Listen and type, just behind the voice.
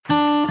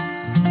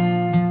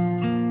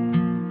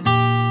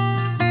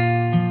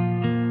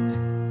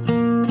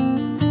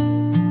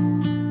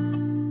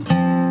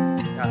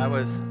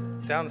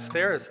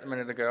downstairs a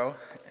minute ago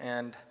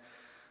and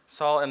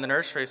saw in the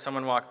nursery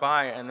someone walk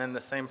by, and then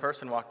the same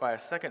person walked by a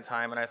second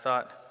time, and I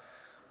thought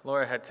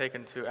Laura had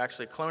taken to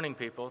actually cloning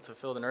people to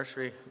fill the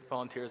nursery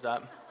volunteers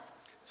up.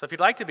 So if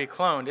you'd like to be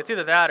cloned, it's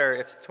either that or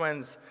it's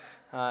twins,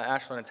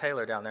 Ashlyn and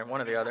Taylor down there,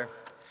 one or the other.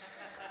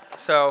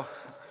 So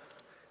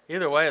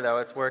either way, though,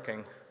 it's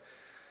working.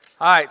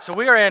 All right, so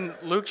we are in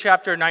Luke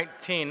chapter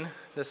 19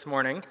 this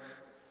morning,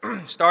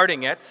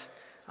 starting it.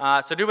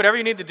 So do whatever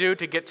you need to do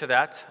to get to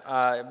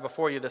that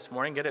before you this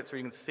morning. Get it so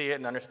you can see it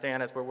and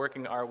understand as we're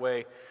working our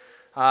way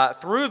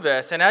through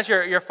this. And as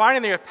you're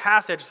finding your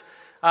passage,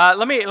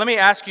 let me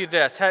ask you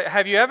this.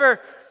 Have you ever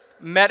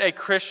met a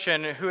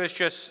Christian who is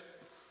just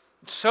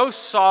so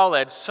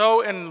solid,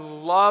 so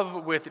in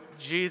love with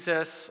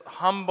Jesus,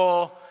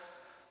 humble,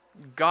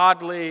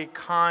 godly,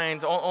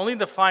 kind, only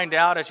to find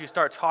out as you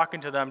start talking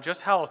to them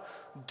just how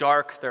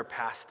dark their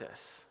past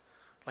is?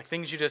 Like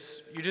things you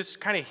just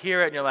kind of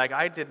hear it and you're like,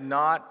 I did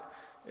not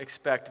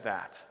expect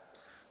that.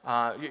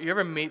 You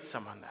ever meet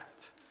someone that?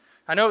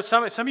 I know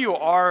some of you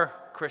are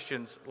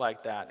Christians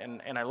like that,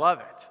 and I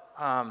love it.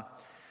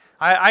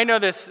 I know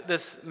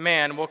this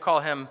man, we'll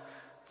call him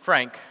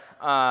Frank.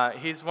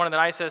 He's one of the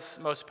nicest,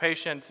 most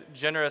patient,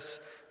 generous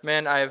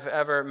men I've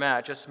ever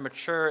met, just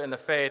mature in the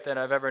faith that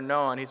I've ever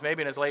known. He's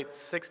maybe in his late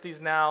 60s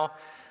now,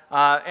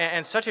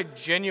 and such a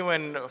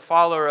genuine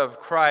follower of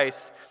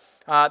Christ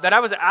that I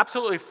was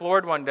absolutely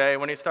floored one day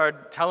when he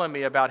started telling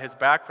me about his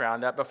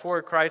background, that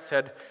before Christ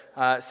had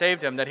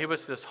saved him, that he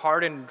was this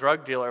hardened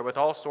drug dealer with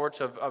all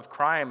sorts of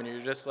crime, and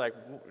you're just like,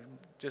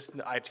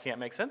 I can't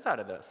make sense out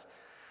of this.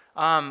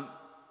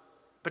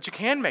 But you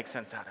can make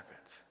sense out of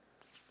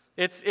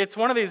it. It's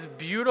one of these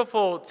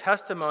beautiful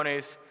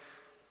testimonies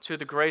to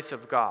the grace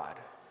of God.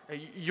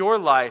 Your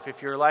life,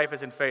 if your life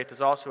is in faith,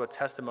 is also a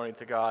testimony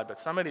to God. But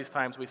some of these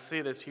times we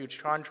see this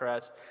huge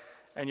contrast,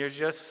 and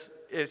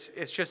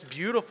it's just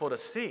beautiful to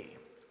see.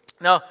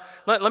 Now,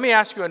 let me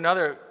ask you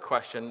another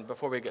question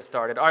before we get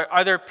started.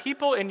 Are there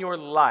people in your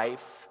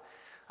life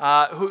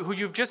who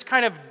you've just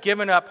kind of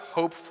given up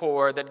hope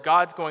for that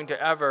God's going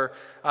to ever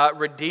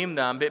redeem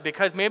them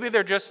because maybe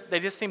they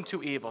just seem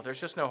too evil?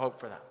 There's just no hope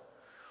for them.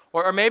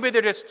 Or maybe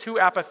they're just too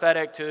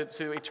apathetic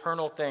to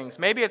eternal things.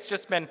 Maybe it's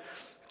just been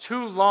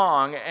too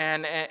long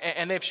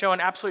and they've shown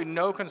absolutely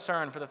no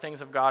concern for the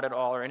things of God at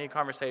all or any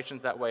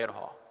conversations that way at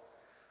all.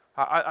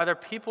 Are there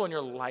people in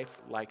your life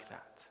like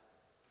that?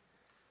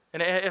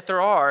 And if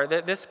there are,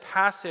 this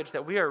passage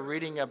that we are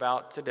reading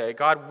about today,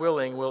 God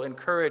willing, will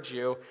encourage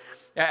you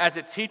as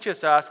it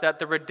teaches us that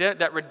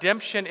that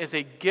redemption is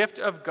a gift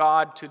of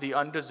God to the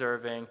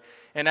undeserving,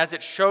 and as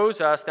it shows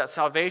us that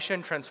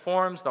salvation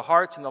transforms the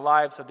hearts and the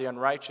lives of the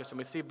unrighteous. And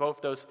we see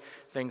both those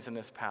things in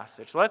this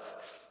passage. Let's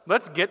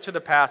get to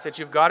the passage.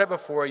 You've got it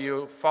before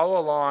you. Follow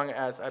along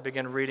as I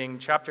begin reading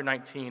chapter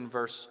 19,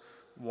 verse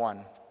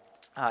 1.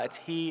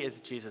 He is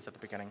Jesus at the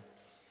beginning.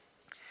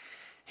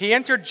 He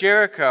entered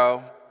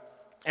Jericho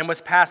and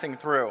was passing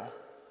through.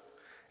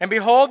 And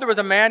behold, there was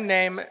a man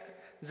named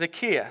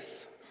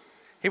Zacchaeus.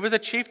 He was a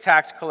chief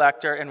tax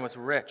collector and was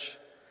rich.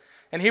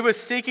 And he was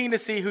seeking to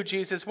see who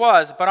Jesus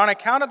was, but on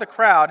account of the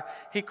crowd,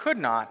 he could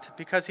not,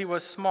 because he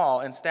was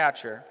small in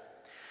stature.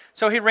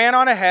 So he ran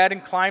on ahead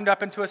and climbed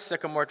up into a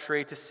sycamore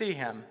tree to see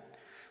him,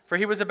 for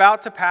he was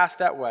about to pass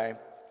that way.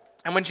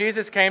 And when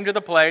Jesus came to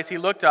the place, he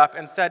looked up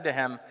and said to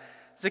him,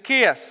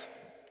 Zacchaeus,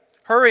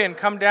 hurry and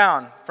come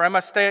down, for I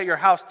must stay at your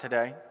house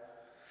today.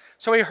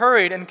 So he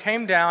hurried and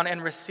came down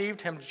and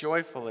received him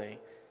joyfully.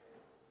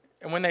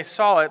 And when they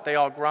saw it, they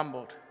all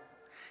grumbled.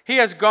 He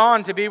has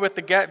gone to be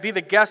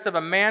the guest of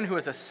a man who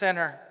is a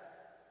sinner.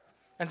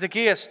 And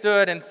Zacchaeus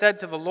stood and said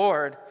to the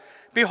Lord,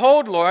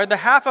 Behold, Lord, the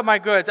half of my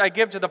goods I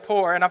give to the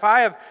poor, and if I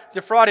have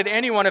defrauded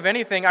anyone of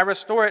anything, I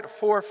restore it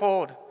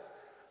fourfold.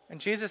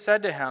 And Jesus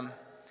said to him,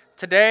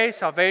 Today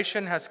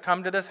salvation has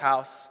come to this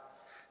house,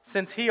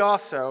 since he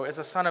also is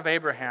a son of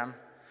Abraham.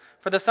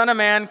 For the Son of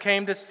Man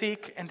came to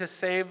seek and to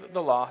save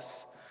the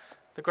lost.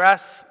 The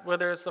grass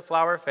withers, the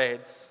flower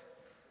fades.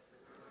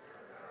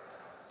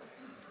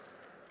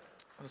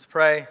 Let's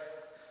pray.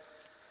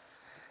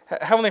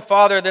 Heavenly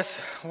Father,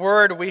 this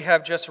word we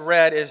have just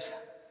read is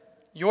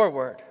your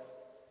word.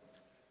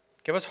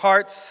 Give us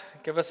hearts,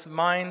 give us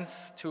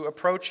minds to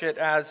approach it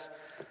as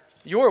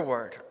your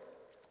word.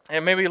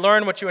 And may we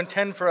learn what you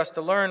intend for us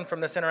to learn from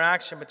this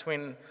interaction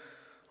between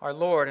our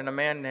Lord and a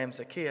man named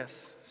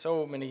Zacchaeus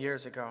so many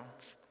years ago.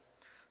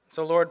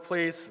 So Lord,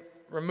 please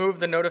remove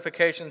the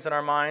notifications in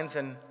our minds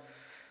and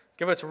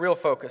give us real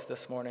focus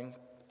this morning.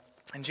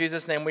 In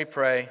Jesus' name we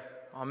pray,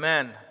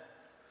 amen.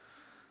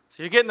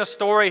 So you're getting the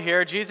story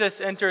here.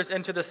 Jesus enters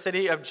into the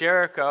city of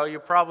Jericho. You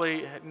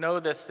probably know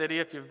this city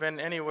if you've been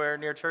anywhere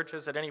near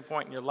churches at any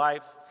point in your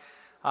life.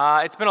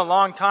 It's been a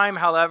long time,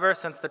 however,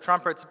 since the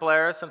trumpets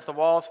blare, since the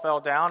walls fell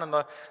down, and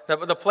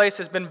the place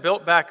has been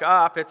built back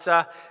up. It's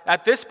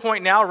at this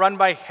point now run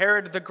by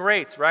Herod the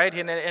Great, right?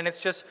 And it's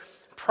just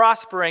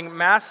prospering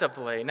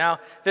massively. Now,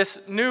 this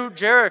new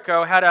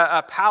Jericho had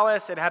a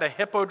palace. It had a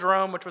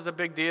hippodrome, which was a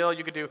big deal.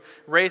 You could do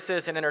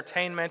races and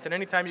entertainment, and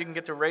anytime you can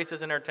get to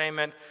races and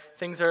entertainment,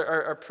 things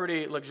are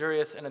pretty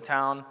luxurious in a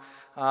town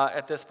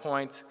at this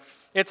point.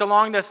 It's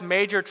along this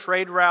major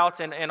trade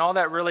route, and all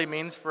that really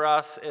means for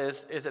us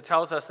is it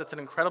tells us it's an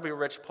incredibly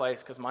rich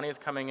place because money is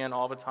coming in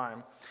all the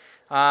time.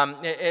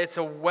 It's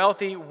a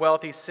wealthy,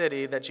 wealthy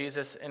city that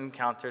Jesus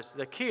encounters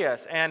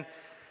Zacchaeus. And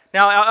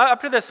now,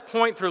 up to this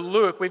point through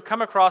Luke, we've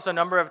come across a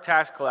number of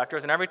tax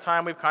collectors, and every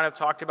time we've kind of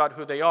talked about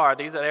who they are.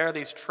 They are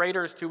these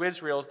traitors to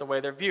Israel is the way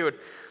they're viewed.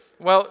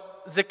 Well,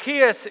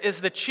 Zacchaeus is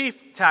the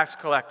chief tax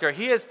collector.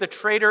 He is the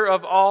traitor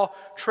of all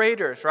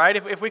traitors, right?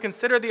 If we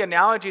consider the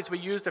analogies we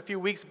used a few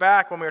weeks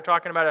back when we were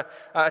talking about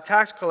a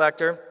tax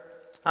collector,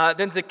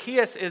 then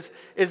Zacchaeus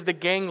is the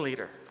gang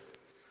leader.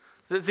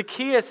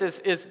 Zacchaeus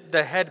is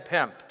the head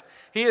pimp.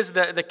 He is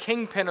the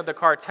kingpin of the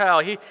cartel.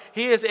 He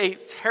is a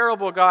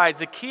terrible guy.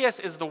 Zacchaeus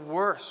is the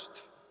worst.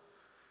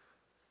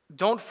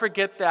 Don't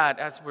forget that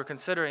as we're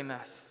considering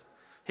this.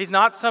 He's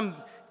not some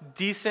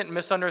decent,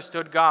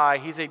 misunderstood guy.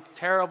 He's a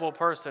terrible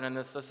person in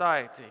this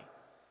society.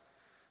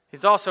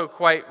 He's also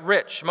quite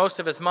rich. Most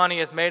of his money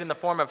is made in the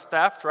form of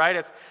theft, right?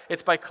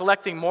 It's by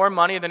collecting more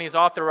money than he's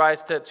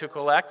authorized to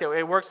collect.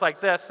 It works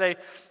like this. Say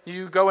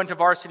you go into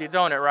Varsity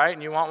Donut, right?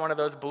 And you want one of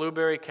those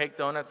blueberry cake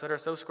donuts that are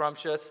so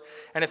scrumptious.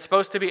 And it's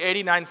supposed to be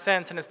 89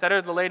 cents. And instead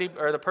of the lady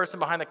or the person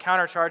behind the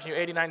counter charging you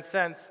 89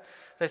 cents,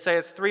 they say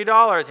it's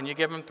 $3. And you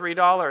give them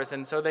 $3.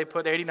 And so they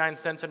put 89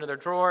 cents into their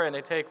drawer and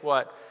they take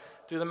what?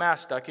 Do the math,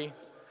 Stucky.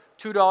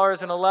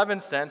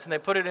 $2.11, and they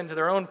put it into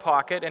their own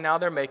pocket, and now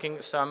they're making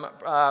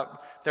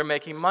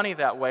money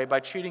that way by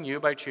cheating you,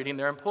 by cheating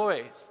their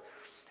employees.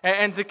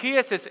 And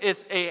Zacchaeus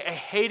is a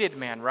hated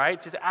man, right?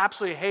 He's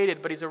absolutely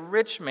hated, but he's a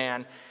rich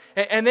man.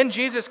 And then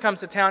Jesus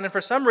comes to town, and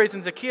for some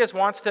reason, Zacchaeus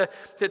wants to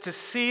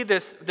see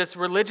this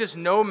religious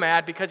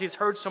nomad because he's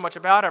heard so much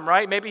about him,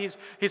 right? Maybe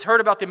he's heard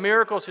about the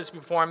miracles he's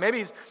performed.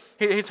 Maybe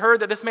he's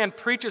heard that this man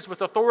preaches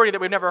with authority that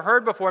we've never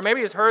heard before.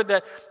 Maybe he's heard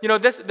that,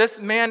 this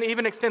man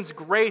even extends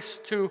grace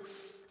to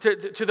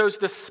those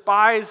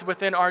despised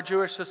within our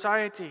Jewish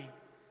society.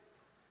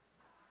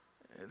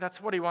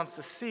 That's what he wants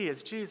to see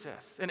is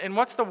Jesus. And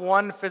what's the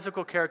one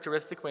physical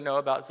characteristic we know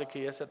about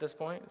Zacchaeus at this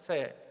point?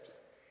 Say it.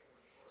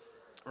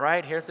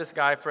 Right? Here's this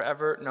guy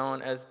forever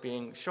known as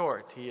being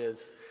short. He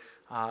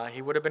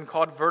would have been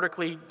called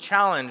vertically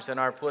challenged in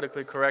our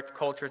politically correct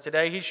culture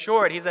today. He's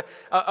short. He's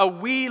a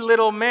wee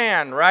little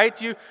man, right?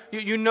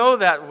 You know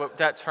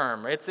that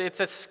term. It's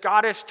a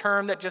Scottish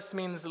term that just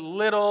means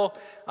little,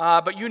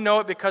 but you know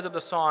it because of the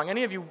song.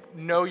 Any of you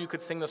know you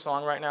could sing the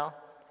song right now?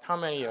 How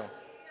many of you?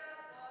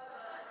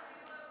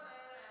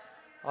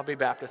 I'll be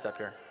Baptist up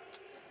here.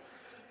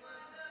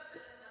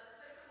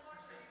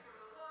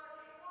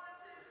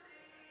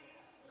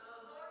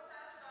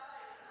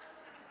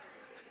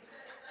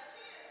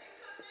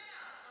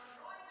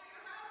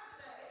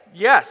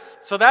 Yes,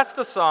 so that's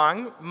the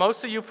song.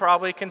 Most of you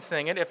probably can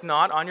sing it. If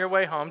not, on your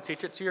way home,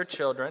 teach it to your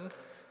children.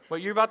 Well,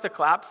 you're about to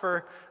clap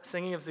for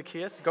singing of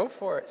Zacchaeus? Go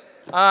for it.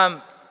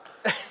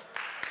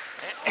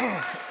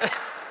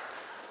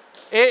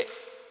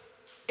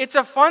 It's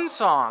a fun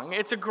song.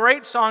 It's a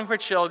great song for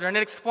children.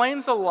 It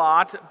explains a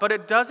lot, but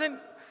it doesn't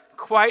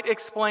quite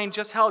explain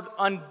just how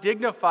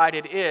undignified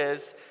it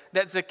is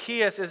that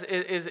Zacchaeus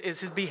is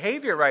his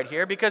behavior right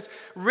here, because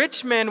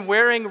rich men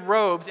wearing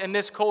robes in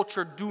this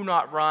culture do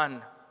not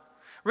run.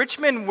 Rich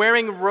men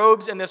wearing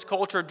robes in this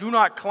culture do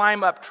not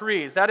climb up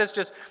trees. That is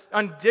just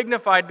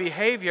undignified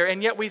behavior.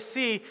 And yet we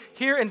see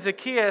here in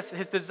Zacchaeus,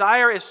 his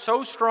desire is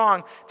so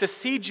strong to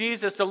see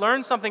Jesus, to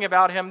learn something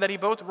about him, that he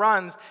both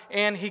runs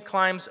and he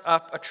climbs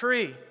up a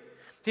tree.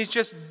 He's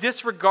just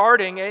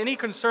disregarding any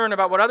concern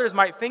about what others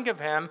might think of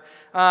him.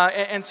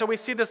 And so we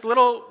see this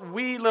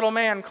wee little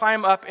man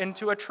climb up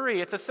into a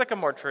tree. It's a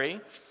sycamore tree.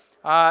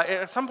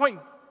 At some point,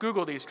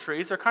 Google these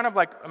trees. They're kind of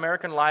like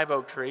American live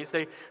oak trees.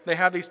 They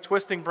have these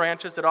twisting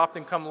branches that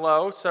often come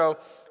low. So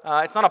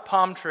it's not a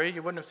palm tree.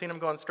 You wouldn't have seen him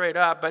going straight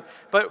up.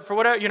 But for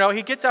whatever,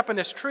 he gets up in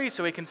this tree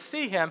so he can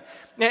see him.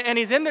 And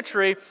he's in the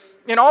tree.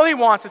 And all he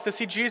wants is to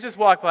see Jesus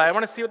walk by. I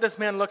want to see what this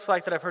man looks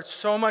like that I've heard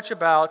so much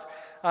about,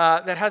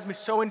 that has me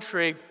so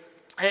intrigued.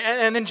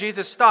 And then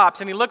Jesus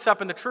stops and he looks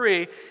up in the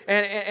tree,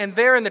 and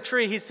there in the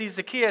tree he sees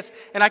Zacchaeus.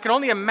 And I can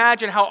only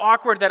imagine how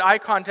awkward that eye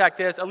contact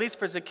is, at least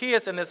for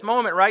Zacchaeus in this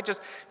moment, right?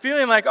 Just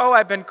feeling like, oh,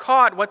 I've been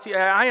caught.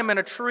 I am in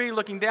a tree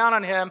looking down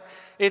on him.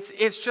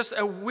 It's just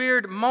a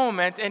weird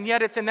moment, and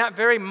yet it's in that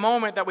very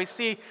moment that we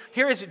see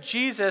here is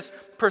Jesus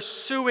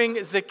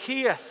pursuing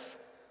Zacchaeus.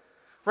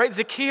 Right?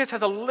 Zacchaeus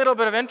has a little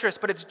bit of interest,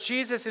 but it's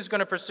Jesus who's going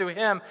to pursue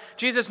him.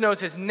 Jesus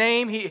knows his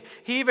name. He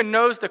even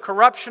knows the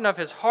corruption of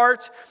his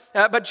heart.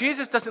 But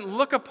Jesus doesn't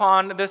look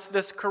upon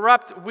this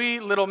corrupt, wee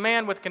little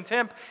man with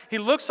contempt. He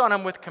looks on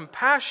him with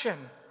compassion.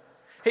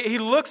 He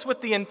looks with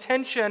the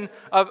intention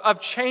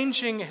of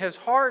changing his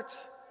heart.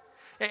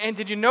 And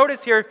did you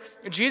notice here,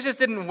 Jesus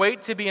didn't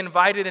wait to be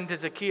invited into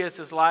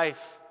Zacchaeus'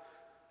 life.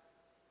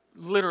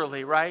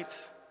 Literally, right?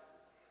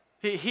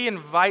 He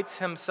invites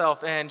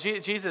himself in.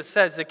 Jesus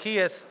says,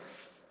 Zacchaeus,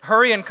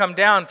 hurry and come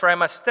down, for I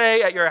must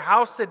stay at your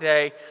house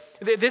today.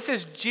 This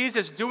is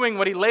Jesus doing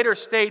what he later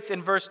states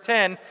in verse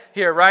 10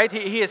 here, right?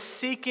 He is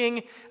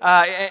seeking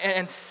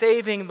and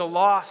saving the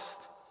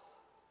lost.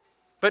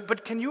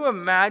 But can you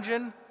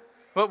imagine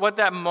what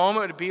that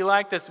moment would be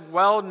like? This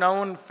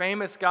well-known,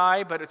 famous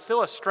guy, but it's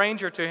still a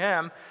stranger to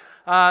him.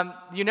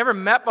 You never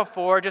met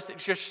before,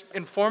 just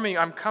informing you,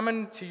 I'm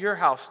coming to your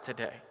house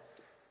today.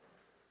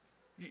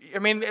 I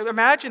mean,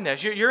 imagine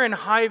this. You're in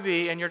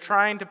Hy-Vee and you're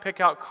trying to pick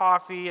out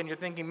coffee and you're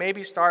thinking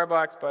maybe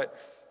Starbucks, but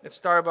it's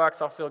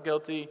Starbucks, I'll feel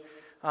guilty.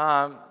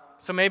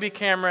 So maybe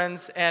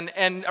Cameron's.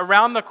 And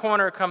around the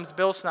corner comes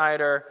Bill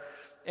Snyder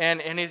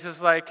and he's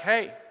just like,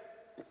 hey,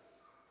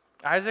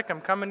 Isaac,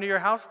 I'm coming to your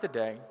house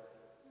today.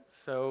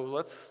 So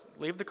let's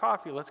leave the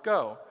coffee, let's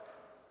go.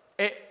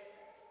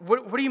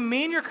 What do you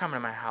mean you're coming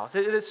to my house?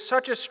 It's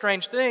such a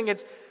strange thing.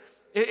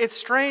 It's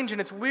strange and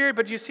it's weird,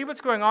 but you see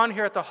what's going on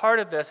here at the heart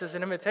of this is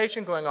an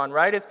invitation going on,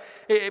 right?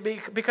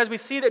 Because we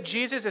see that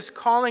Jesus is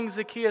calling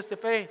Zacchaeus to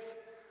faith.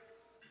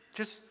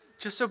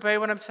 Just obey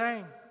what I'm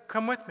saying.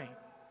 Come with me.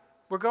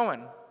 We're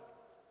going.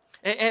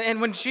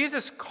 And when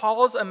Jesus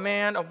calls a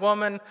man, a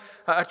woman,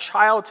 a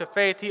child to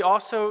faith, he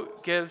also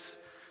gives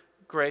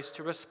grace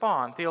to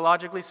respond.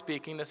 Theologically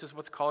speaking, this is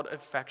what's called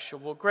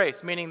effectual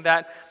grace, meaning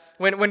that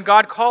when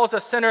God calls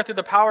a sinner through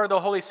the power of the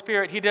Holy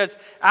Spirit, he does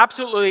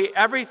absolutely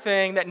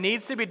everything that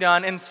needs to be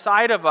done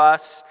inside of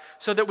us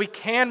so that we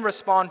can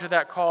respond to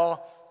that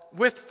call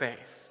with faith.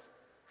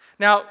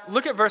 Now,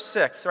 look at verse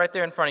 6 right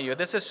there in front of you.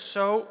 This is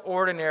so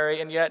ordinary,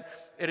 and yet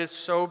it is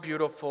so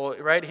beautiful,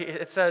 right?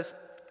 It says,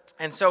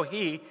 and so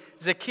he,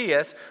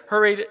 Zacchaeus,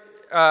 hurried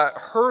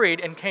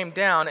and came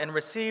down and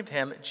received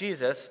him,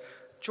 Jesus,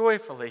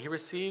 joyfully. He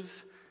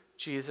receives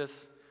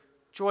Jesus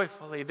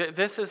joyfully.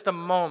 This is the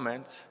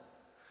moment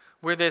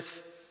where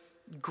this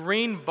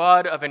green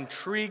bud of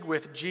intrigue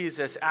with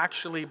Jesus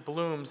actually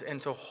blooms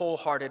into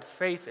wholehearted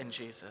faith in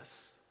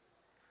Jesus.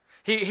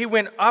 He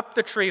went up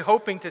the tree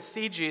hoping to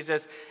see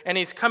Jesus, and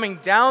he's coming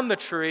down the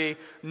tree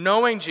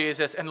knowing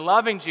Jesus and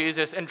loving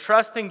Jesus and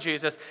trusting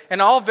Jesus,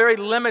 and all very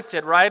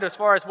limited, right, as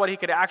far as what he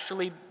could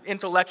actually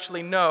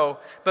intellectually know,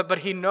 but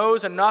he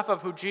knows enough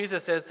of who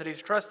Jesus is that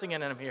he's trusting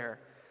in him here.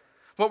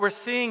 What we're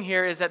seeing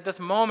here is at this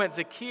moment,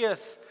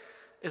 Zacchaeus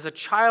is a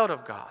child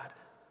of God.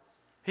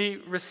 He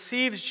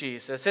receives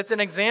Jesus. It's an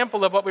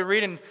example of what we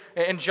read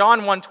in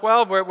John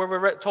 1:12, where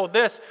we're told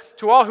this,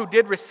 to all who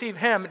did receive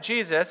him,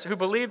 Jesus, who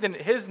believed in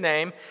his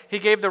name, he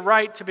gave the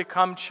right to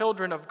become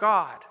children of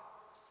God.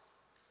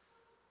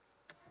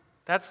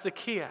 That's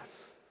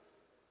Zacchaeus.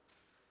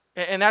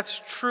 And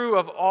that's true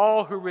of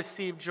all who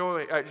receive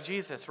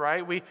Jesus,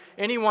 right?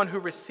 Anyone who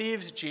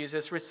receives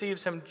Jesus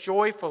receives him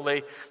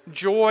joyfully.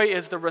 Joy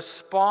is the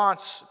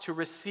response to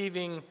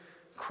receiving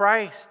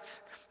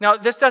Christ. Now,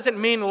 this doesn't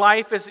mean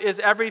life is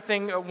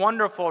everything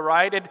wonderful,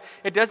 right?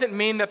 It doesn't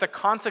mean that the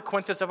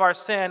consequences of our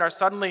sin are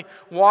suddenly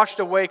washed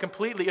away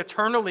completely,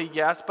 eternally,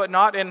 yes, but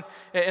not in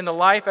the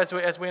life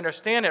as we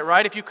understand it,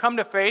 right? If you come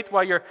to faith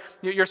while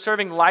you're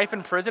serving life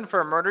in prison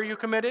for a murder you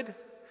committed,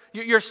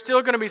 you're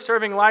still going to be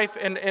serving life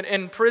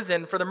in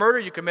prison for the murder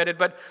you committed,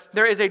 but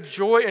there is a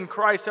joy in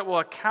Christ that will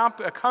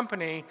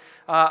accompany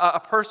a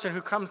person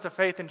who comes to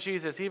faith in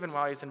Jesus even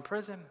while he's in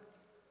prison.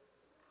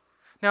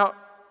 Now,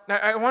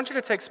 I want you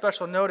to take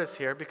special notice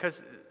here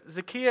because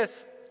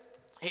Zacchaeus,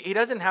 he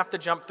doesn't have to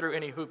jump through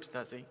any hoops,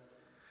 does he?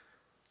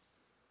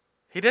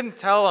 He didn't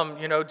tell him,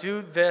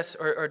 do this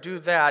or do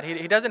that.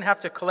 He doesn't have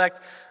to collect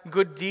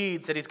good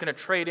deeds that he's going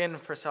to trade in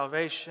for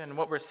salvation.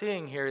 What we're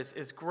seeing here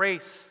is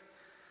grace.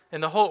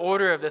 And the whole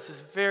order of this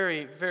is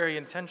very, very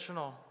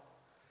intentional.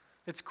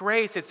 It's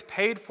grace. It's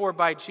paid for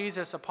by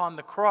Jesus upon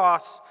the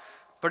cross,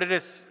 but it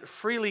is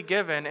freely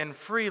given and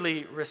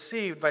freely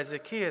received by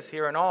Zacchaeus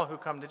here and all who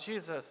come to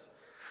Jesus.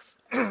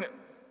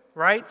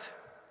 Right?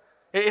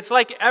 It's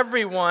like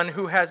everyone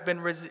who has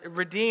been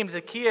redeemed.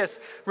 Zacchaeus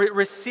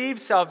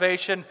receives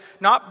salvation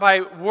not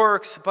by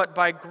works, but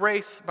by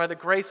grace, by the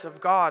grace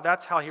of God.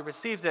 That's how he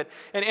receives it.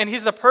 And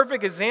he's the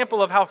perfect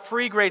example of how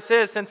free grace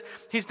is, since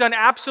he's done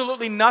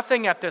absolutely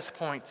nothing at this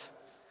point.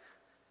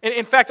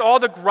 In fact, all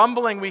the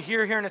grumbling we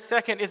hear here in a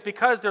second is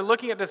because they're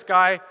looking at this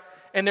guy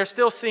and they're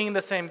still seeing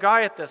the same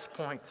guy at this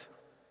point.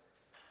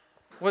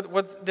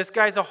 This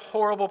guy's a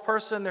horrible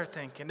person, they're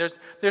thinking.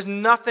 There's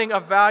nothing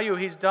of value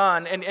he's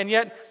done. And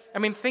yet,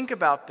 think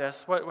about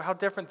this, how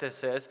different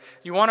this is.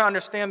 You want to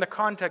understand the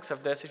context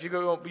of this. If you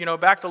go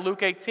back to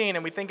Luke 18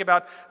 and we think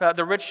about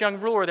the rich young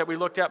ruler that we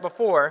looked at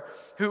before,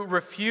 who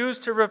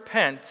refused to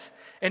repent,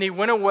 and he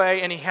went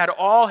away and he had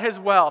all his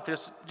wealth,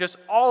 just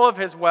all of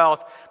his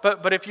wealth.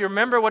 But if you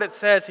remember what it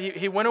says,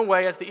 he went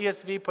away, as the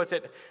ESV puts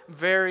it,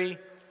 very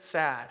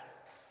sad.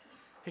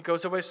 He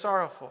goes away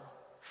sorrowful.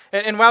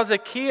 And while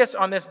Zacchaeus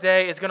on this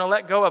day is going to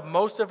let go of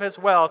most of his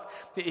wealth,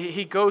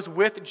 he goes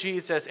with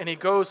Jesus and he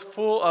goes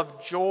full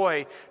of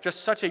joy.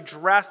 Just such a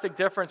drastic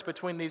difference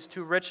between these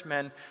two rich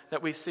men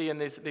that we see in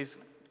these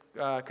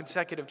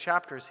consecutive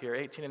chapters here,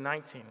 18 and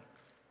 19.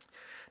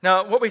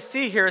 Now, what we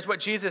see here is what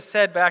Jesus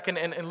said back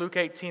in Luke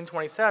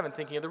 18:27,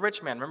 thinking of the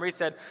rich man. Remember, he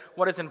said,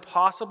 what is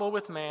impossible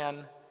with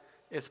man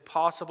is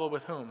possible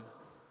with whom?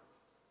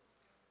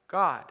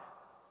 God.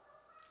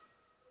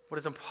 What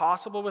is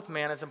impossible with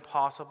man is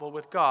impossible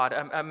with God.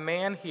 A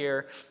man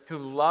here who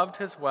loved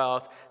his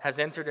wealth has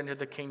entered into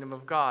the kingdom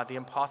of God. The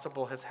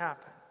impossible has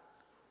happened.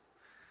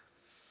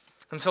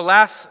 And so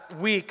last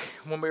week,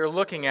 when we were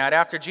looking at,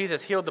 after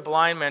Jesus healed the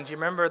blind man, do you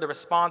remember the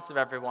response of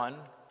everyone?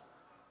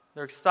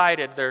 They're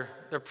excited.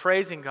 They're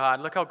praising God.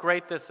 Look how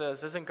great this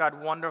is. Isn't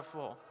God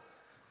wonderful?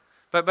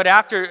 But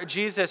after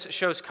Jesus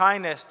shows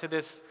kindness to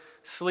this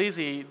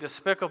sleazy,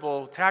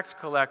 despicable tax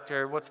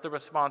collector, what's the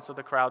response of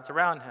the crowds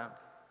around him?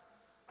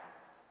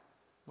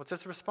 What's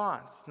his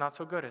response? Not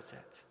so good, is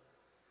it?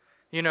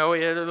 You know,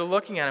 they're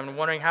looking at him and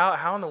wondering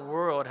how in the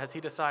world has he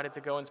decided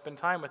to go and spend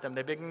time with them?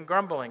 They begin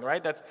grumbling,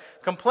 right? That's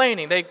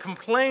complaining. They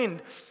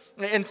complained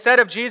instead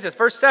of Jesus.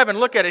 Verse 7,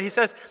 look at it. He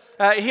says,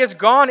 he has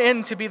gone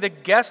in to be the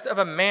guest of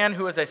a man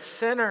who is a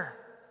sinner.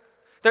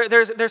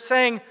 They're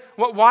saying,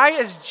 why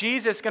is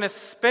Jesus going to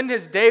spend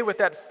his day with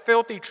that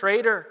filthy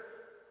traitor?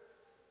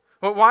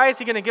 Why is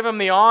he going to give him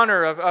the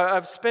honor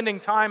of spending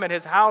time at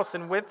his house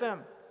and with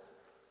them?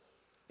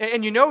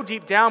 And you know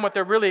deep down what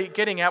they're really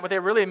getting at, what they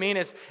really mean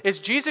is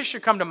Jesus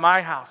should come to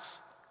my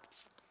house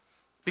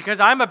because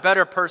I'm a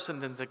better person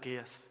than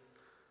Zacchaeus.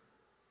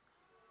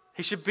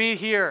 He should be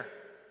here.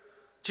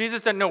 Jesus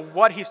doesn't know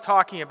what he's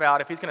talking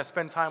about if he's going to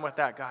spend time with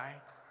that guy.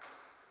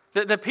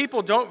 The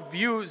people don't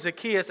view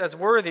Zacchaeus as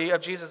worthy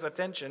of Jesus'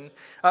 attention,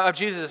 of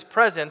Jesus'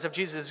 presence, of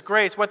Jesus'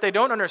 grace. What they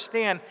don't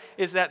understand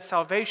is that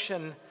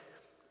salvation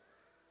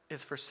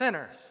is for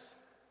sinners.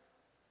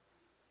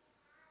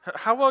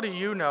 How well do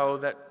you know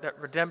that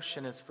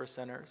redemption is for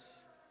sinners?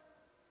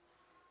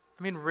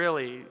 I mean,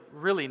 really,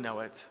 really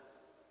know it.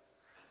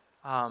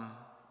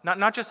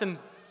 Not just in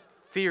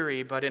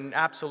theory, but in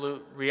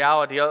absolute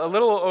reality. A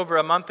little over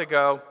a month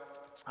ago,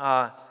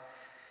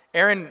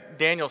 Aaron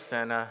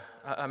Danielson,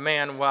 a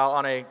man while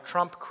on a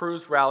Trump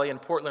cruise rally in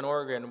Portland,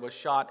 Oregon, was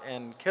shot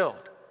and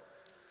killed.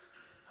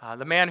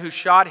 The man who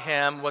shot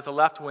him was a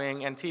left-wing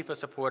Antifa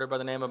supporter by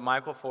the name of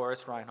Michael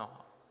Forrest Reinhold.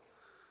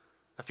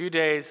 A few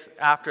days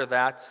after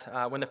that,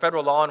 when the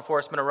federal law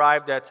enforcement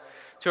arrived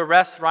to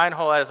arrest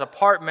Reinhold at his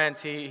apartment,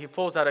 he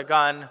pulls out a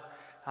gun,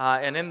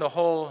 and in the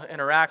whole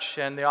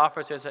interaction, the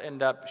officers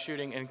end up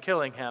shooting and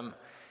killing him.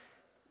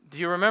 Do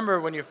you remember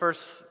when you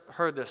first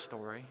heard this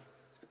story?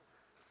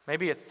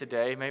 Maybe it's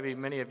today. Maybe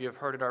many of you have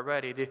heard it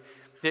already.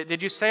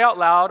 Did you say out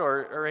loud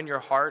or in your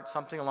heart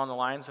something along the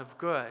lines of,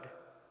 good,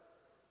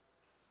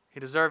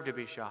 he deserved to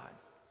be shot.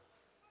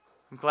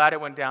 I'm glad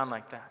it went down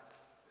like that.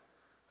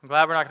 I'm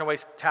glad we're not going to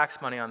waste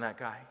tax money on that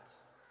guy.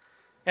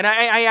 And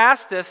I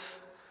asked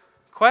this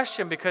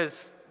question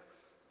because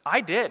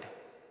I did.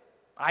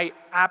 I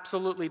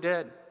absolutely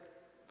did.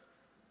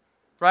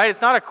 Right?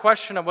 It's not a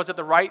question of was it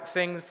the right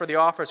thing for the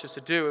officers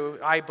to do.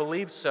 I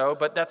believe so,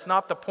 but that's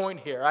not the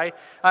point here.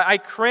 I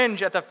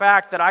cringe at the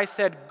fact that I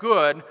said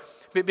good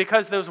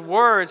because those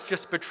words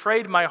just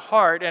betrayed my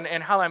heart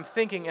and how I'm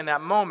thinking in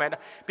that moment,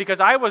 because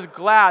I was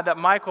glad that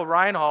Michael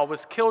Reinhold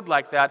was killed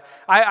like that.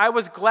 I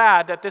was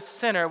glad that this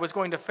sinner was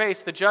going to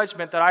face the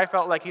judgment that I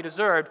felt like he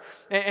deserved.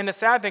 And the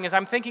sad thing is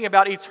I'm thinking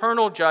about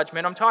eternal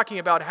judgment. I'm talking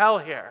about hell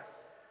here.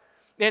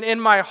 And in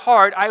my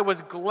heart, I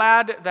was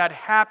glad that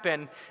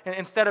happened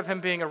instead of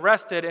him being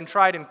arrested and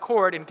tried in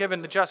court and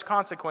given the just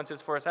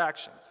consequences for his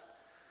actions.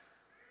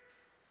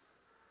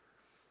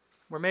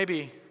 Where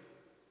maybe,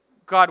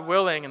 God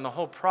willing, in the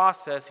whole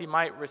process, he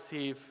might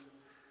receive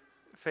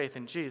faith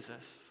in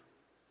Jesus.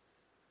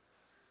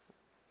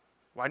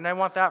 Why didn't I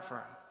want that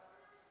for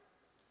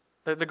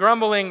him? The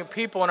grumbling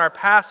people in our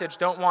passage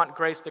don't want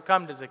grace to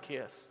come to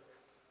Zacchaeus.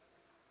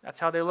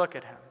 That's how they look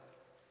at him.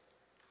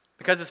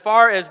 Because as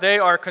far as they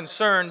are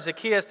concerned,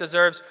 Zacchaeus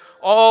deserves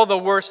all the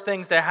worst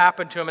things that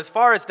happen to him. As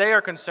far as they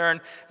are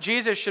concerned,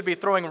 Jesus should be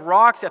throwing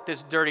rocks at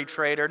this dirty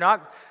traitor,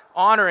 not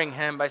honoring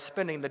him by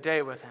spending the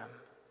day with him.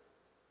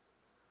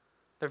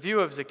 The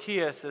view of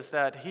Zacchaeus is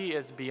that he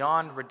is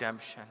beyond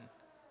redemption.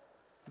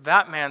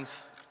 That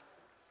man's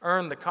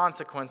earned the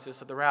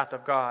consequences of the wrath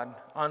of God,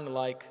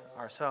 unlike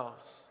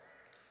ourselves.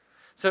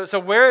 So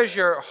where is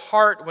your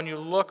heart when you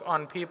look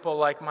on people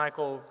like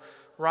Michael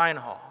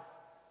Reinhold?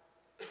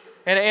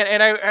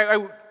 And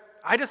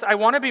I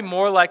want to be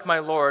more like my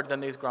Lord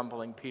than these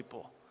grumbling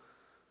people.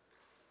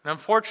 And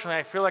unfortunately,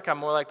 I feel like I'm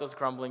more like those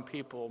grumbling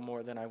people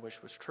more than I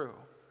wish was true.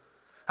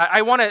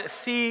 I want to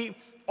see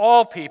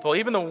all people,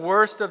 even the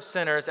worst of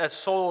sinners, as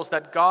souls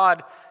that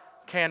God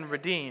can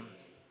redeem.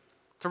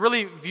 To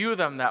really view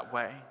them that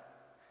way.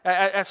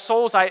 As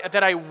souls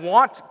that I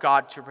want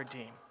God to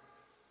redeem.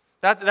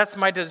 That's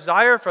my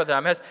desire for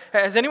them.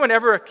 Has anyone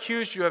ever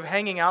accused you of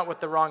hanging out with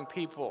the wrong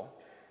people?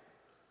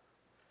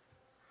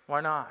 Why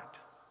not?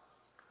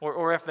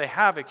 Or if they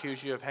have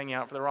accused you of hanging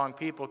out for the wrong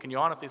people, can you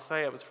honestly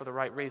say it was for the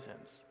right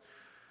reasons?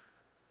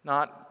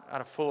 Not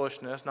out of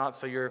foolishness, not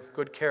so your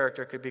good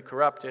character could be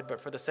corrupted, but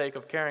for the sake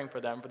of caring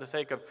for them, for the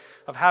sake of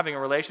having a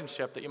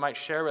relationship that you might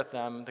share with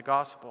them the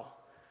gospel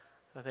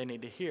that they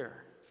need to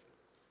hear.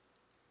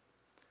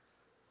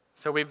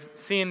 So we've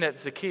seen that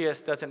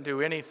Zacchaeus doesn't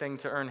do anything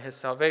to earn his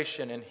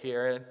salvation in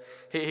here. And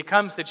he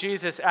comes to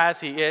Jesus as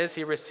he is.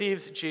 He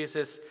receives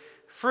Jesus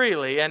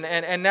freely.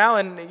 And now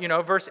in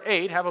verse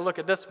 8, have a look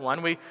at this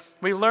one.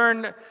 We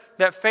learn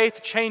that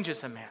faith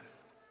changes a man.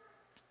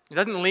 It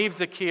doesn't leave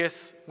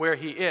Zacchaeus where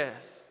he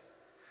is.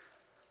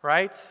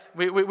 Right?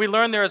 We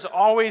learn there is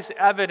always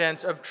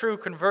evidence of true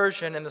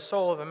conversion in the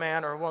soul of a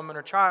man or a woman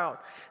or child.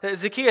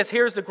 Zacchaeus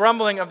hears the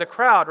grumbling of the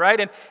crowd,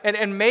 right?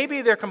 And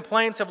maybe their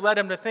complaints have led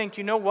him to think,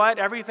 you know what?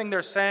 Everything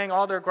they're saying,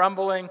 all their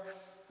grumbling,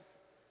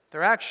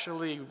 they're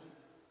actually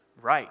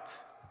right.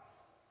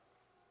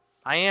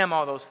 I am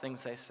all those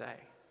things they say.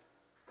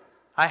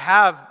 I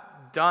have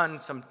done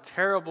some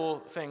terrible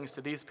things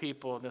to these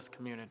people in this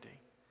community.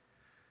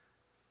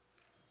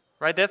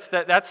 Right? That's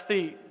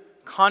the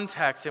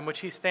context in which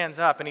he stands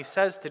up and he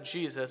says to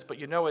Jesus, but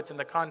it's in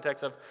the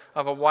context of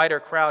a wider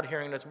crowd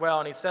hearing it as well,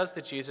 and he says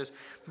to Jesus,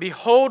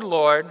 "Behold,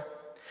 Lord,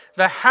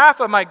 the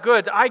half of my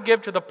goods I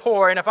give to the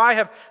poor, and if I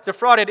have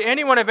defrauded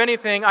anyone of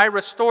anything, I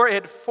restore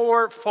it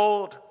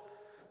fourfold."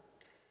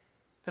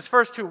 His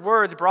first two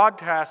words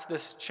broadcast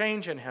this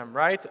change in him,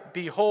 right?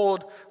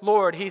 Behold,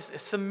 Lord. He's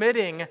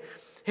submitting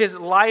his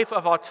life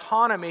of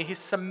autonomy. He's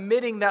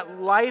submitting that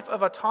life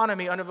of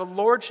autonomy under the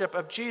lordship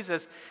of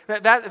Jesus.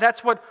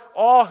 That's what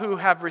all who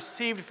have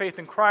received faith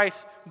in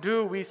Christ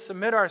do. We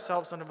submit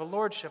ourselves under the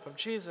lordship of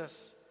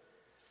Jesus.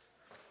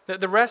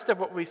 The rest of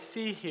what we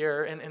see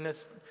here in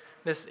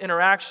this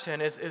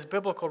interaction is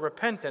biblical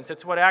repentance.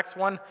 It's what Acts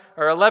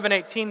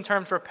 11:18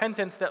 terms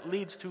repentance that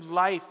leads to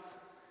life.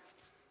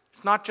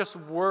 It's not just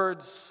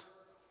words.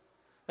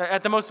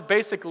 At the most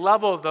basic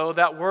level, though,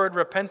 that word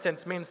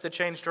repentance means to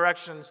change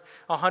directions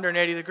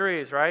 180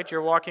 degrees, right?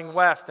 You're walking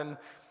west, and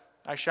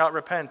I shout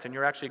repent, and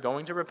you're actually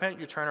going to repent.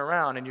 You turn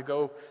around, and you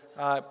go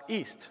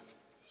east.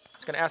 I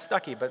was going to ask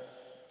Stucky, but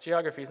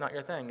geography is not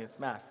your thing. It's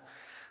math.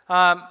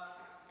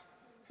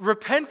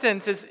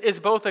 Repentance is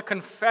both a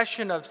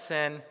confession of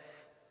sin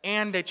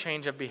and a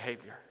change of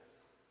behavior.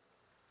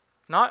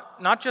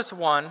 Not just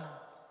one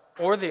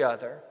or the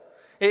other.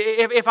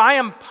 If I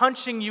am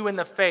punching you in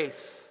the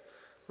face,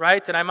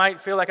 right, and I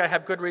might feel like I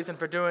have good reason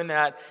for doing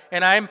that,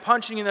 and I'm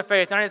punching you in the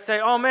face, and I say,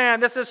 "Oh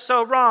man, this is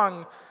so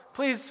wrong.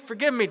 Please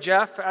forgive me,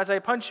 Jeff," as I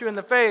punch you in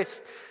the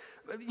face.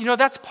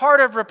 That's part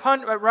of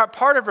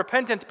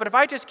repentance, but if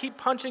I just keep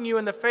punching you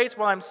in the face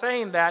while I'm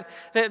saying that,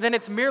 then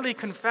it's merely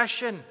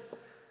confession.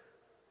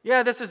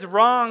 Yeah, this is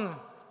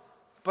wrong,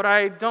 but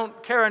I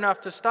don't care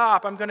enough to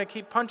stop. I'm going to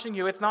keep punching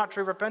you. It's not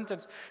true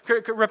repentance.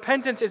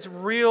 Repentance is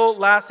real,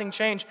 lasting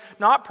change.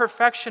 Not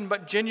perfection,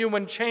 but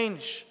genuine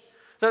change.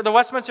 The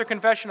Westminster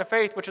Confession of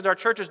Faith, which is our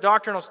church's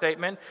doctrinal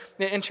statement,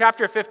 in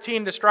chapter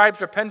 15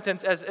 describes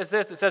repentance as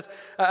this. It says,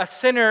 "A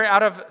sinner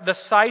out of the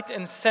sight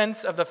and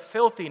sense of the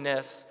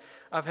filthiness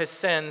of his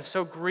sins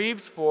so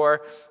grieves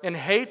for and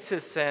hates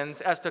his sins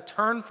as to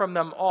turn from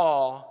them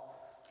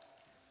all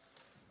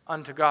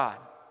unto God."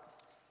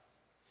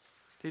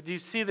 Did you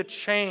see the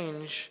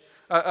change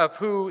of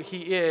who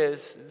he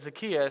is,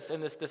 Zacchaeus,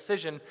 in this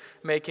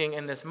decision-making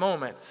in this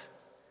moment?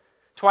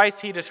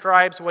 Twice he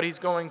describes what he's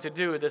going to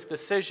do, this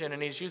decision,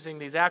 and he's using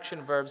these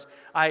action verbs.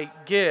 I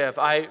give,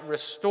 I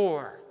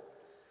restore.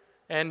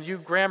 And you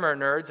grammar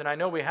nerds, and I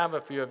know we have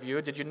a few of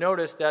you, did you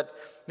notice that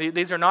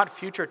these are not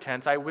future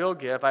tense, I will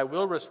give, I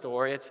will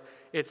restore. It's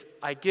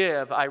I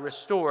give, I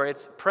restore.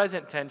 It's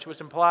present tense, which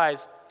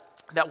implies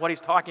that what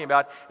he's talking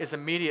about is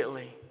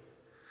immediately.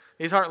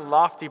 These aren't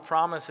lofty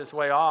promises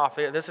way off.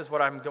 This is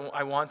what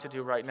I want to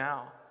do right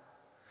now.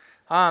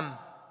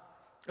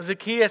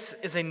 Zacchaeus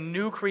is a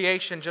new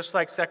creation, just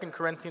like 2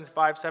 Corinthians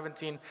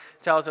 5:17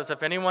 tells us.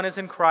 If anyone is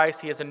in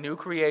Christ, he is a new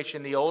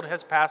creation. The old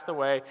has passed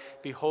away.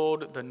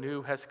 Behold, the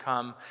new has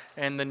come.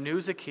 And the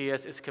new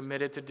Zacchaeus is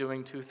committed to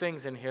doing two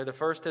things in here. The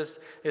first is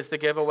to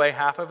give away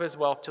half of his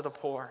wealth to the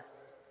poor.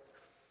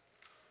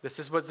 This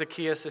is what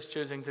Zacchaeus is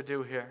choosing to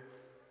do here.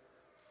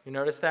 You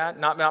notice that?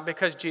 Not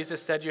because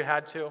Jesus said you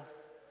had to.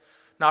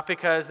 Not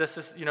because this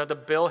is, the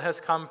bill has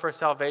come for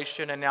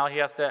salvation and now he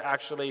has to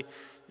actually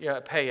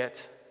pay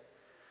it.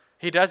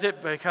 He does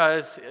it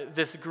because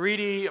this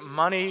greedy,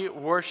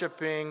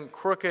 money-worshiping,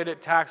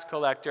 crooked tax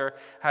collector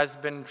has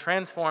been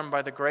transformed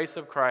by the grace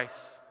of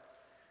Christ.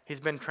 He's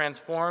been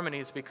transformed and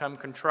he's become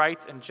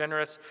contrite and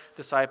generous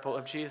disciple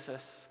of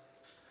Jesus.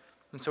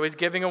 And so he's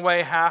giving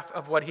away half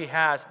of what he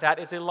has. That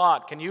is a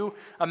lot. Can you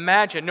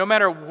imagine, no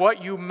matter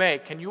what you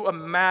make, can you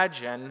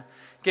imagine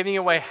giving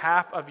away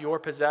half of your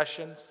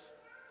possessions?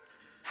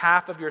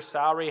 Half of your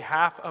salary,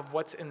 half of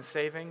what's in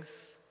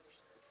savings?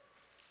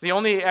 The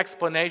only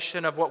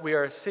explanation of what we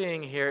are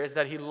seeing here is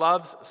that he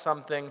loves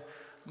something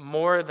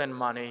more than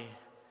money,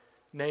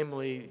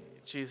 namely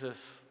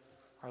Jesus,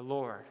 our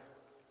Lord.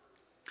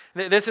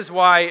 This is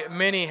why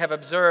many have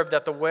observed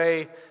that the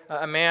way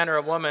a man or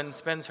a woman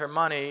spends her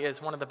money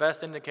is one of the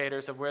best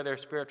indicators of where their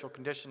spiritual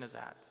condition is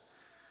at.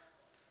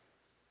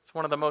 It's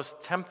one of the most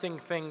tempting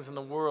things in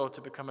the world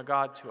to become a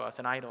god to us,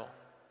 an idol.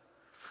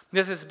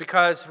 This is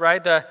because,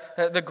 right,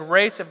 the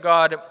grace of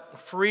God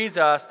frees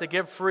us to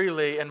give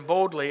freely and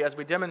boldly as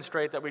we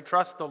demonstrate that we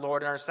trust the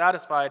Lord and are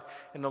satisfied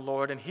in the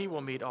Lord, and He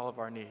will meet all of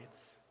our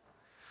needs.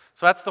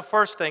 So that's the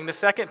first thing. The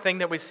second thing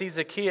that we see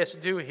Zacchaeus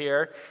do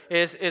here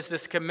is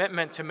this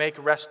commitment to make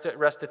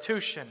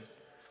restitution.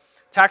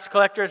 Tax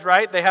collectors,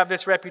 right, they have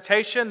this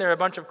reputation. They're a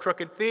bunch of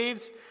crooked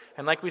thieves.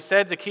 And like we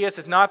said, Zacchaeus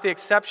is not the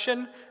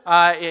exception.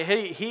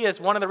 He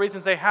is one of the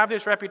reasons they have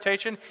this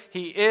reputation.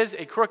 He is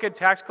a crooked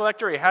tax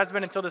collector. He has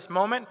been until this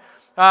moment.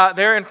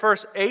 There in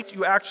verse 8,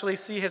 you actually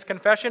see his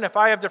confession. If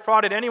I have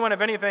defrauded anyone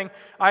of anything,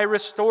 I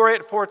restore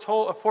it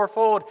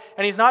fourfold.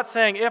 And he's not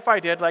saying if I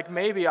did, like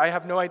maybe, I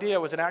have no idea,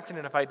 it was an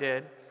accident if I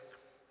did.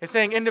 He's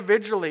saying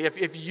individually,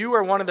 if you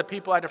are one of the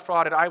people I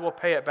defrauded, I will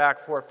pay it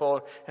back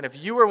fourfold. And if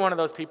you are one of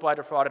those people I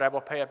defrauded, I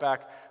will pay it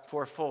back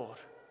fourfold.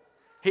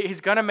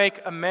 He's going to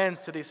make amends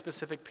to these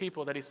specific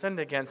people that he sinned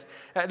against.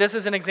 This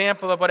is an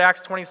example of what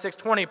Acts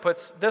 26:20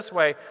 puts this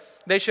way.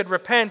 They should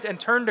repent and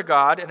turn to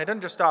God. And it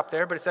doesn't just stop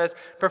there, but it says,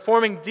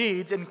 performing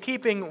deeds in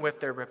keeping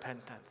with their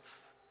repentance.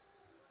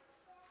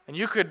 And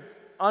you could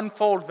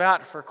unfold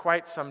that for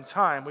quite some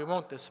time. We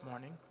won't this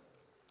morning.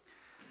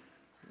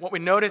 What we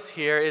notice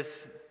here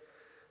is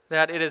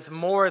that it is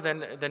more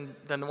than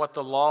what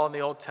the law in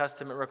the Old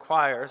Testament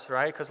requires,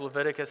 right? Because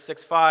Leviticus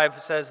 6:5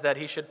 says that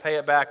he should pay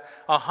it back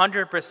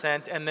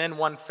 100% and then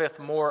 1/5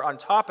 more on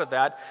top of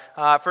that.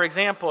 For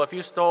example, if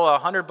you stole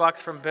 $100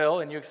 from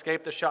Bill and you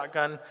escaped the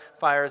shotgun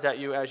fires at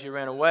you as you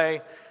ran away,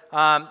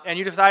 and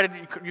you decided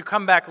you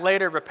come back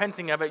later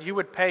repenting of it, you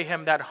would pay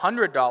him that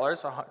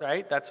 $100,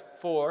 right? That's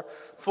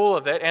full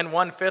of it, and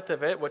 1/5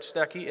 of it, which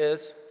Stucky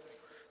is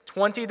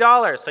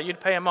 $20. So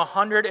you'd pay him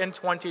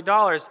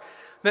 $120.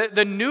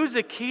 The new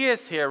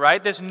Zacchaeus here,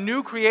 right? This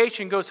new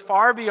creation goes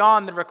far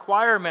beyond the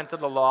requirement of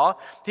the law.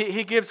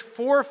 He gives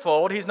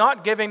fourfold. He's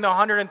not giving the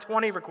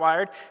 120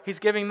 required. He's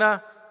giving I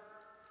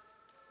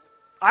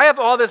have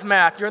all this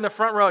math. You're in the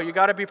front row. You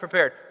got to be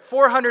prepared.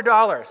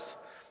 $400,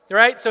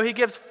 right? So he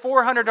gives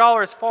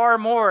 $400, far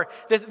more.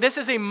 This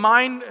is a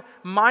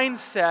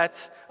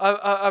mindset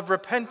of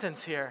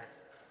repentance here.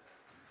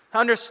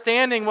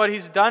 Understanding what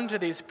he's done to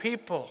these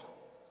people.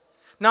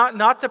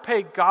 Not to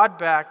pay God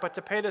back, but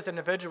to pay this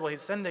individual he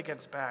sinned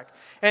against back.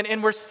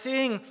 And we're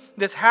seeing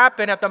this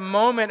happen at the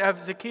moment of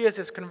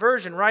Zacchaeus'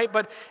 conversion, right?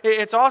 But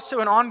it's also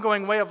an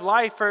ongoing way of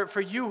life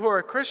for you who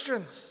are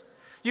Christians.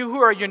 You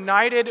who are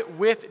united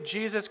with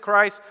Jesus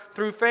Christ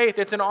through faith.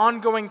 It's an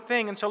ongoing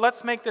thing. And so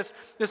let's make this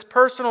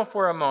personal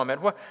for a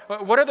moment.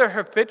 What are the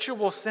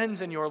habitual sins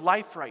in your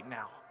life right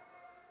now?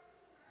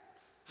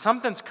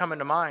 Something's coming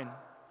to mind.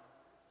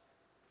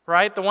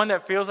 Right? The one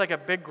that feels like a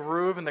big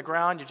groove in the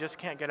ground you just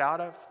can't get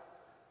out of.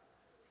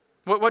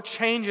 What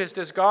changes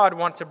does God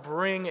want to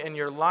bring in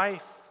your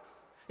life?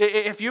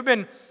 If you've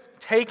been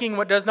taking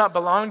what does not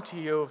belong to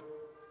you,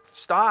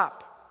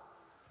 stop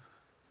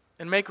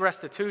and make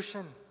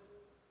restitution.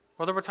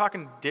 Whether we're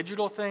talking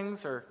digital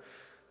things or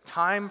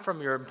time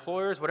from your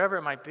employers, whatever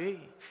it might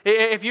be.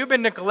 If you've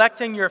been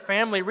neglecting your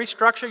family,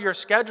 restructure your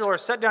schedule or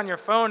set down your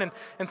phone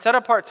and set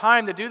apart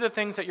time to do the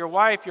things that your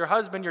wife, your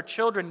husband, your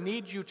children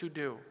need you to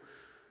do.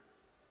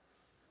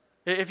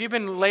 If you've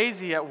been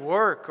lazy at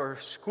work or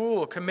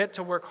school, commit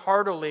to work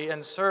heartily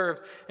and serve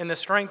in the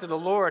strength of the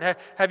Lord.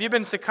 Have you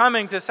been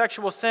succumbing to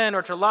sexual sin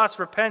or to lust?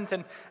 Repent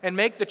and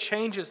make the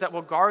changes that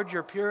will guard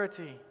your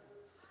purity.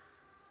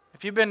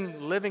 If you've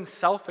been living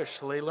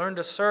selfishly, learn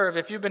to serve.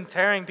 If you've been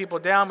tearing people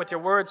down with your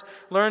words,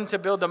 learn to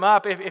build them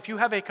up. If you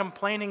have a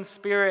complaining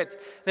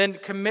spirit, then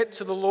commit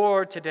to the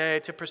Lord today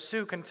to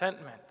pursue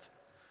contentment.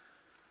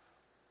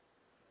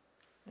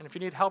 And if you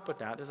need help with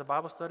that, there's a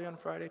Bible study on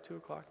Friday, 2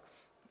 o'clock.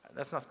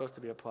 That's not supposed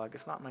to be a plug.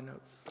 It's not my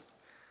notes.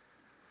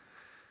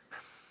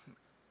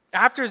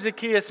 After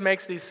Zacchaeus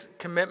makes these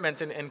commitments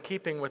in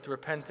keeping with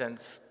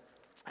repentance,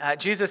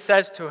 Jesus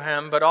says to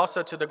him, but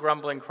also to the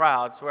grumbling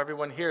crowd, so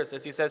everyone hears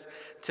this, he says,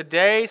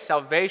 "Today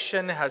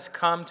salvation has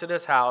come to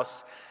this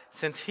house,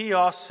 since he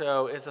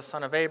also is the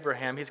son of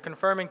Abraham." He's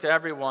confirming to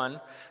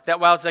everyone that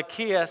while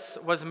Zacchaeus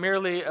was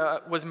merely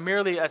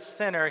a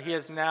sinner, he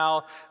is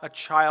now a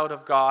child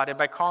of God. And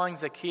by calling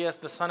Zacchaeus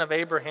the son of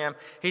Abraham,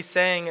 he's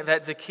saying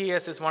that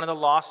Zacchaeus is one of the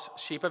lost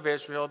sheep of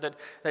Israel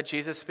that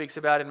Jesus speaks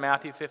about in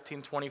Matthew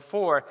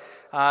 15:24.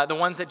 The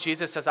ones that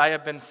Jesus says, "I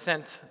have been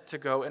sent to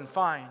go and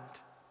find."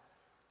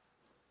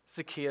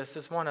 Zacchaeus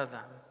is one of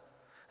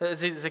them.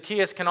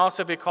 Zacchaeus can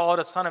also be called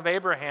a son of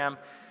Abraham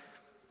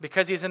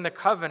because he's in the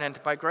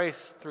covenant by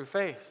grace through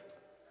faith.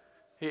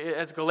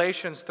 As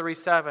Galatians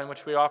 3:7,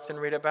 which we often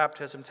read at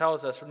baptism,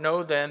 tells us,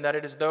 "Know then that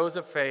it is those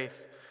of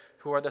faith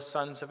who are the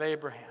sons of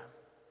Abraham."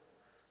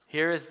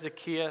 Here is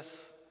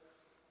Zacchaeus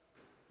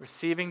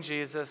receiving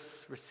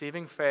Jesus,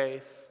 receiving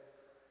faith.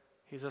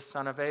 He's a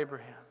son of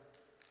Abraham,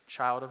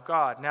 child of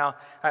God. Now,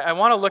 I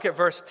want to look at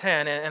verse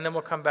 10, and then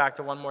we'll come back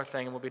to one more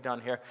thing, and we'll be done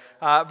here.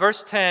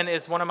 Verse 10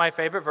 is one of my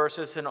favorite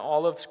verses in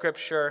all of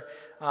Scripture,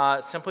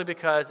 simply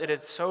because it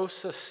so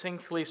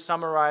succinctly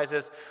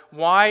summarizes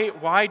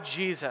why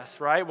Jesus,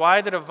 right?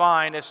 Why the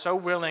divine is so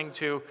willing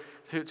to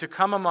to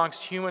come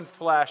amongst human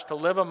flesh, to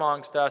live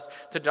amongst us,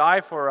 to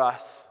die for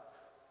us.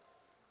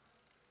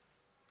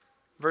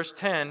 Verse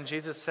 10,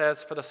 Jesus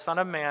says, "For the Son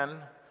of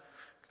Man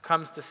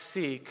comes to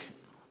seek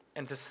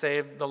and to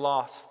save the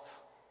lost."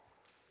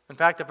 In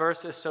fact, the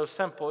verse is so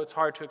simple, it's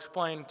hard to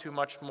explain too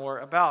much more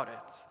about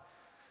it.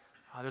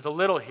 There's a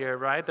little here,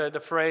 right? The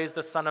phrase,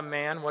 the Son of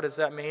Man, what does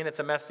that mean? It's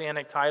a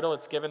messianic title.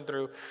 It's given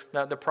through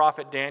the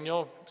prophet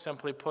Daniel.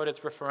 Simply put,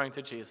 it's referring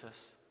to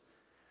Jesus.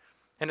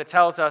 And it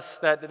tells us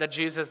that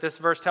Jesus, this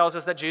verse tells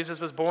us that Jesus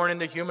was born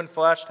into human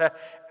flesh to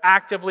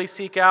actively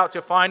seek out,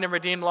 to find and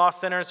redeem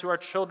lost sinners who are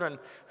children,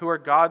 who are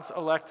God's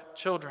elect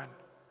children.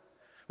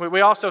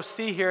 We also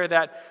see here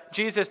that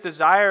Jesus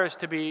desires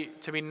to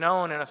be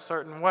known in a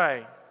certain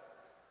way.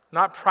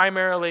 Not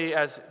primarily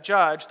as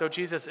judge, though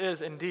Jesus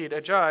is indeed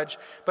a judge,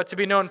 but to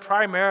be known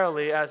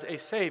primarily as a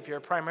Savior,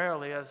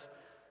 primarily as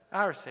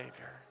our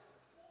Savior.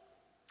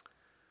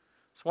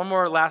 So one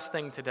more last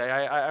thing today.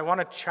 I want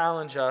to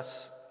challenge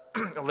us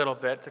a little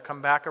bit, to come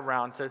back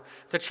around,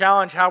 to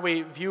challenge how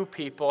we view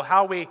people,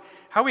 how we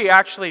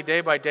actually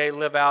day by day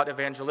live out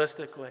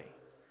evangelistically.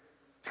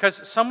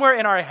 Because somewhere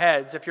in our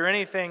heads, if you're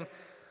anything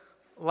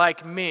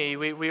like me,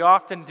 we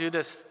often do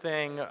this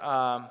thing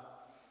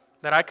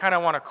that I kind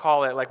of want to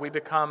call it, like we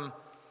become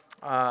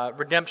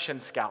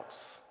redemption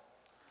scouts.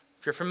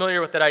 If you're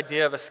familiar with that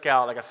idea of a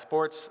scout, like a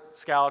sports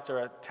scout or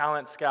a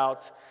talent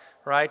scout,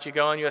 right? You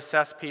go and you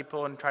assess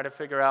people and try to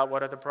figure out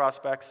what are the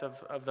prospects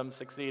of them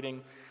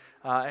succeeding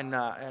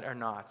or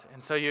not.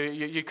 And so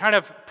you kind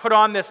of put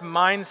on this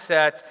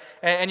mindset,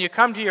 and you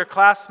come to your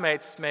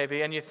classmates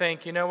maybe, and you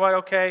think, you know what,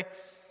 okay,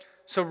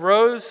 so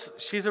Rose,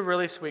 she's a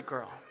really sweet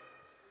girl.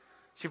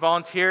 She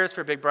volunteers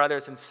for Big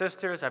Brothers and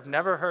Sisters. I've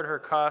never heard her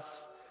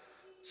cuss.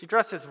 She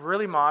dresses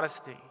really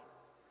modesty.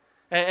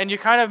 And you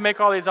kind of make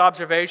all these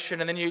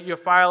observations, and then you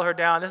file her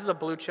down. This is a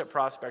blue chip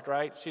prospect,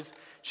 right?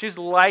 She's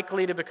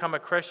likely to become a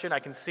Christian. I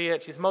can see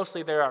it. She's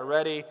mostly there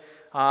already.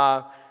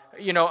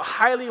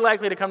 Highly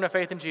likely to come to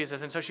faith in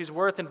Jesus. And so she's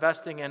worth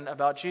investing in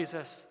about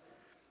Jesus.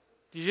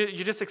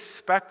 You just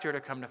expect her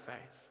to come to faith.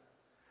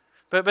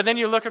 But then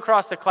you look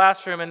across the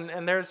classroom,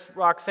 and there's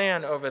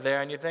Roxanne over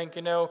there, and you think,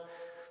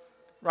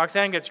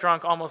 Roxanne gets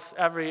drunk almost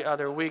every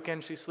other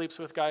weekend. She sleeps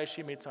with guys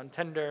she meets on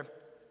Tinder.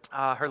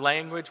 Her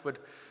language would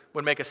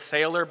make a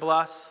sailor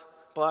blush.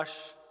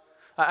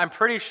 I'm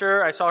pretty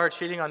sure I saw her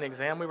cheating on the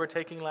exam we were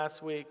taking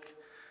last week.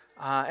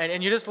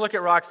 And you just look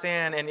at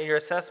Roxanne, and your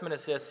assessment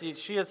is this: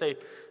 she is a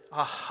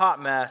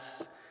hot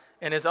mess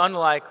and is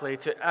unlikely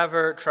to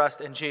ever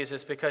trust in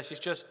Jesus because she's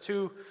just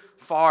too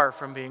far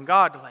from being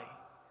godly.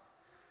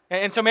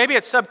 And so maybe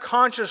it's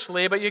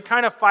subconsciously, but you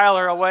kind of file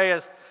her away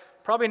as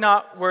probably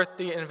not worth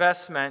the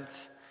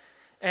investment.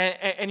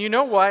 And you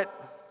know what?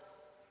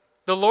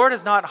 The Lord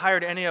has not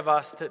hired any of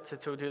us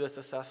to do this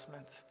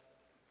assessment.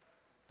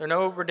 There are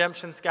no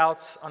redemption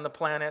scouts on the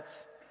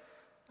planet.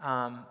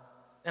 And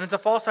it's a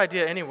false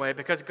idea anyway,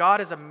 because God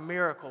is a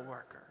miracle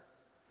worker.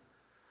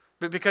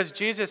 But because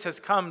Jesus has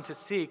come to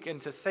seek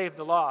and to save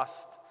the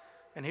lost,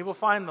 and he will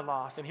find the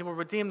lost, and he will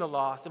redeem the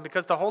lost, and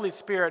because the Holy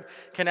Spirit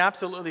can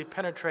absolutely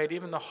penetrate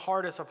even the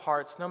hardest of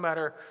hearts, no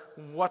matter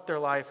what their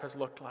life has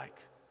looked like,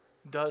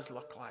 does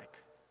look like.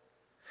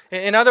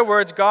 In other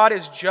words, God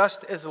is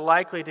just as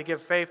likely to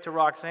give faith to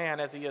Roxanne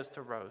as he is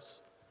to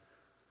Rose.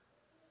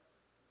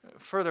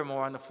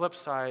 Furthermore, on the flip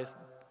side,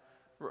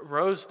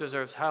 Rose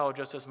deserves hell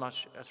just as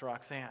much as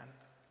Roxanne.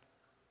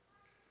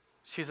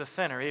 She's a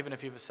sinner, even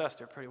if you've assessed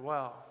her pretty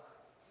well.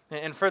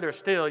 And further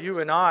still, you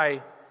and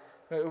I,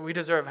 we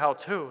deserve hell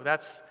too.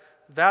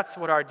 That's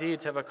what our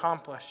deeds have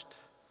accomplished.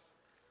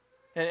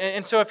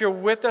 And so if you're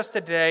with us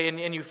today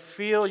and you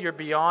feel you're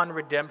beyond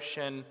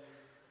redemption,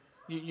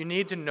 you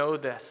need to know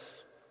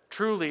this.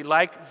 Truly,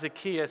 like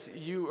Zacchaeus,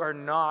 you are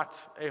not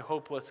a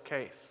hopeless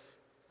case.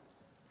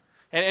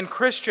 And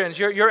Christians,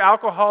 your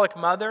alcoholic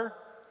mother,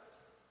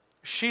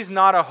 she's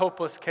not a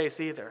hopeless case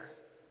either.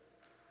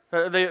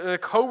 The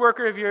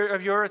coworker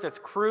of yours that's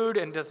crude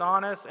and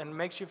dishonest and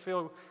makes you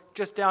feel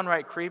just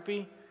downright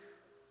creepy,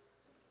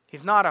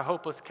 he's not a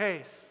hopeless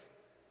case.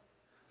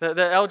 The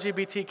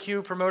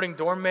LGBTQ promoting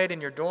dorm mate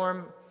in your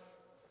dorm,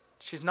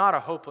 she's not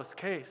a hopeless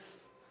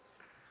case.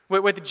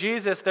 With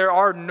Jesus, there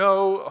are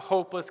no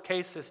hopeless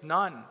cases.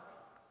 None.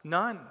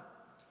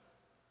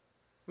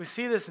 We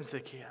see this in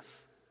Zacchaeus.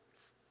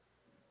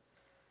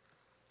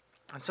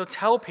 And so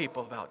tell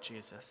people about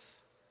Jesus.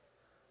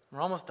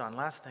 We're almost done.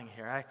 Last thing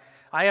here.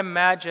 I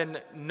imagine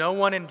no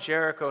one in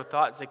Jericho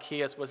thought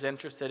Zacchaeus was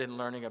interested in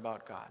learning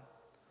about God.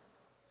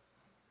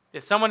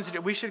 If someone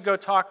said, we should go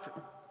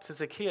talk to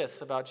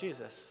Zacchaeus about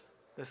Jesus,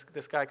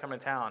 this guy coming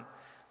to town,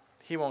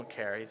 he won't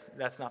care.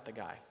 That's not the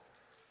guy.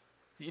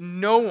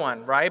 No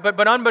one, right?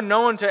 But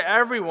unbeknown to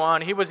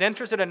everyone, he was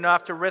interested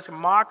enough to risk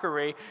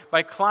mockery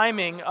by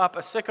climbing up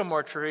a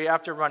sycamore tree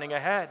after running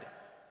ahead.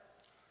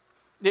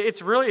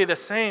 It's really the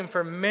same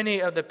for many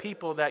of the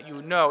people that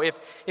you know.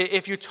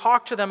 If you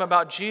talk to them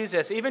about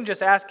Jesus, even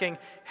just asking,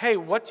 hey,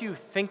 what do you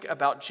think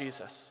about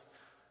Jesus?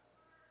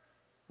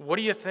 What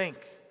do you think?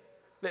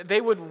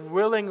 They would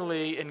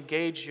willingly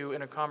engage you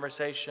in a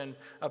conversation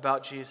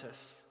about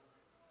Jesus.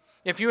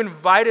 If you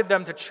invited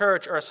them to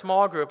church or a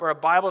small group or a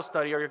Bible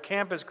study or your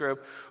campus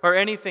group or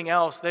anything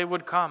else, they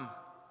would come.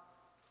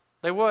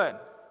 They would.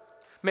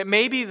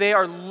 Maybe they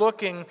are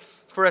looking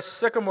for a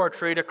sycamore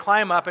tree to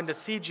climb up and to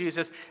see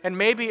Jesus, and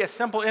maybe a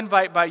simple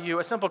invite by you,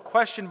 a simple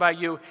question by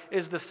you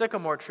is the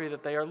sycamore tree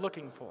that they are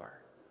looking for.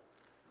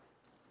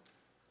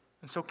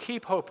 And so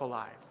keep hope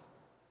alive.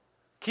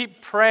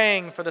 Keep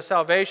praying for the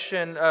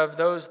salvation of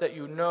those that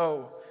you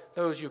know,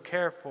 those you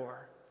care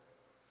for.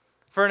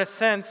 For in a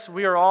sense,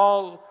 we are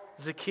all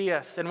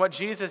Zacchaeus. And what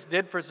Jesus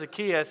did for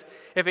Zacchaeus,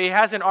 if he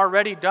hasn't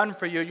already done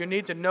for you, you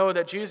need to know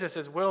that Jesus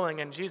is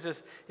willing and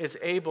Jesus is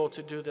able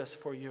to do this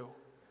for you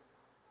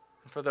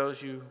and for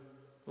those you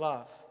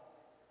love,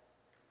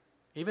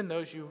 even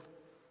those you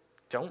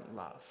don't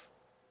love.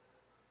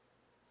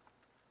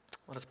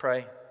 Let us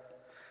pray.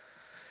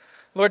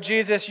 Lord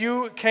Jesus,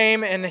 you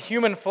came in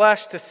human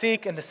flesh to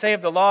seek and to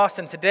save the lost,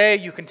 and today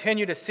you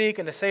continue to seek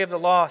and to save the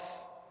lost.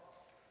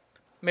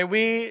 May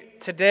we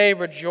today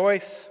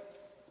rejoice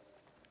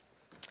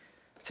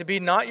to be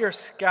not your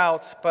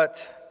scouts,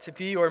 but to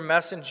be your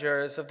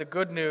messengers of the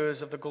good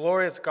news of the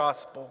glorious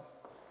gospel.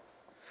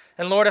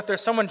 And Lord, if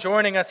there's someone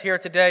joining us here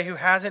today who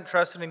hasn't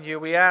trusted in you,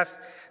 we ask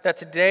that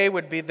today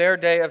would be their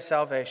day of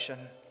salvation.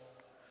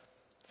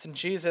 It's in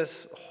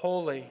Jesus'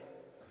 holy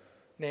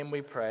name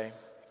we pray.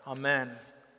 Amen.